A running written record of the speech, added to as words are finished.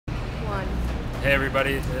Hey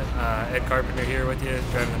everybody, Ed Carpenter here with you,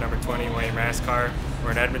 driving the number 20 William Rass car. We're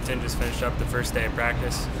in Edmonton, just finished up the first day of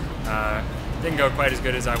practice. Didn't go quite as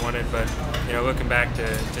good as I wanted, but looking back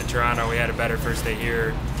to Toronto, we had a better first day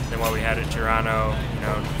here than what we had at Toronto.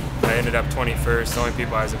 I ended up 21st. The only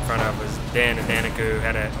people I was in front of was Dan and Danica, who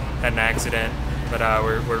had an accident. But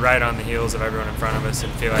we're right on the heels of everyone in front of us,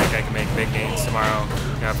 and feel like I can make big gains tomorrow.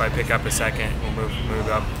 If I pick up a second, we'll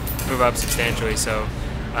move up substantially. So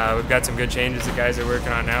we've got some good changes the guys are working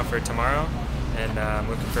on now for tomorrow, and I'm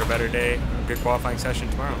looking for a better day, a good qualifying session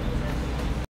tomorrow.